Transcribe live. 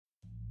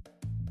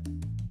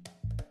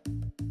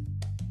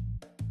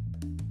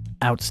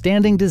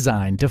Outstanding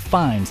design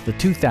defines the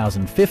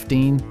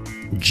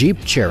 2015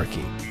 Jeep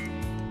Cherokee.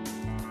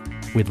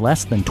 With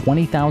less than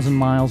 20,000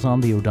 miles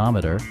on the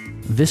odometer,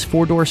 this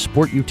four-door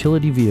sport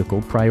utility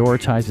vehicle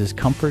prioritizes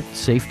comfort,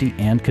 safety,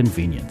 and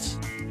convenience.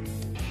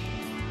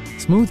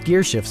 Smooth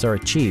gear shifts are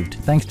achieved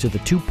thanks to the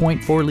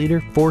 2.4-liter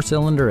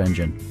four-cylinder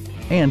engine.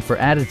 And for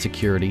added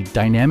security,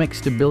 dynamic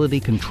stability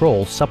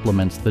control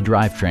supplements the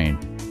drivetrain.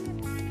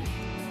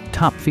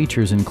 Top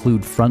features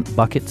include front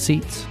bucket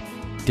seats,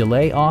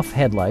 delay-off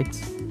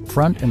headlights,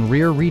 front and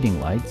rear reading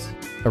lights,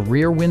 a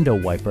rear window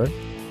wiper,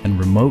 and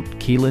remote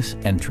keyless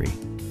entry.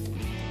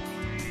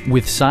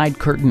 With side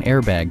curtain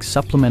airbags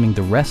supplementing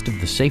the rest of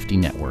the safety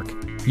network,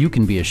 you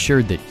can be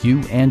assured that you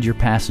and your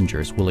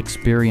passengers will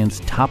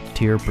experience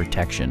top-tier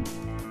protection.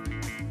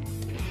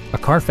 A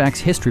Carfax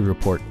history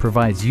report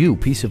provides you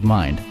peace of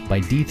mind by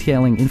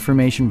detailing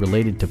information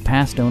related to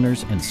past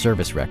owners and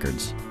service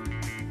records.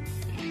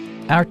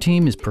 Our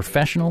team is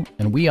professional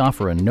and we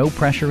offer a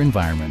no-pressure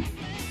environment.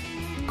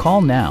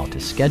 Call now to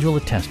schedule a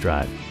test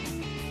drive.